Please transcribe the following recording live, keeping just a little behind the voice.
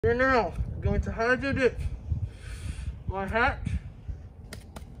We're now going to hydro dip my hat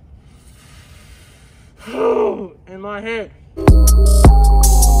and my head.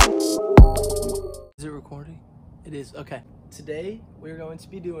 Is it recording? It is. Okay. Today we're going to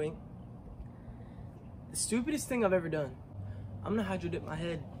be doing the stupidest thing I've ever done. I'm gonna hydro dip my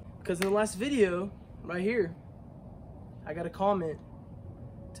head because in the last video right here I got a comment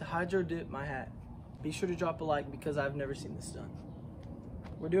to hydro dip my hat. Be sure to drop a like because I've never seen this done.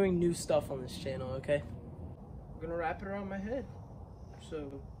 We're doing new stuff on this channel, okay? We're gonna wrap it around my head.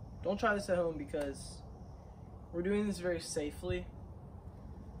 So don't try this at home because we're doing this very safely,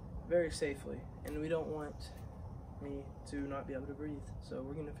 and we don't want me to not be able to breathe. So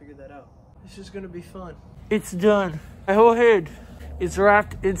we're gonna figure that out. It's just gonna be fun. It's done. My whole head is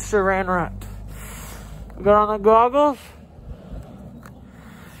wrapped in saran wrap. We got on the goggles,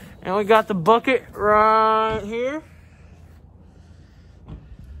 and we got the bucket right here.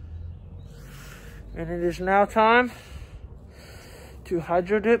 And it is now time to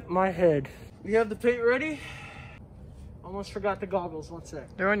hydro dip my head. We have the paint ready. Almost forgot the goggles, one sec.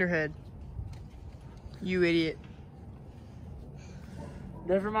 They're on your head. You idiot.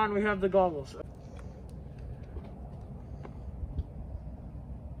 Never mind, we have the goggles.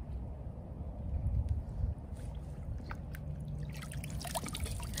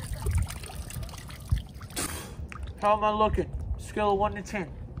 How am I looking? Scale of 1 to 10.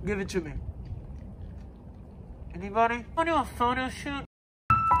 Give it to me. Anybody? Want to do a photo shoot?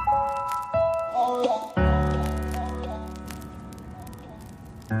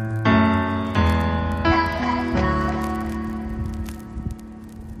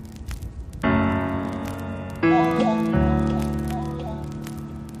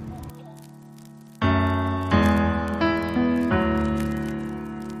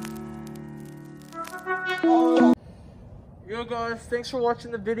 Yo guys, thanks for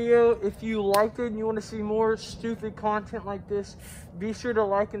watching the video. If you liked it and you want to see more stupid content like this, be sure to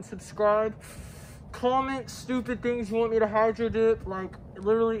like and subscribe. Comment stupid things you want me to hydro dip, like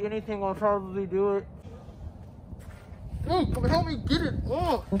literally anything, I'll probably do it. Oh, come help me get it.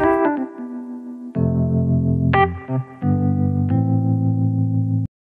 Oh.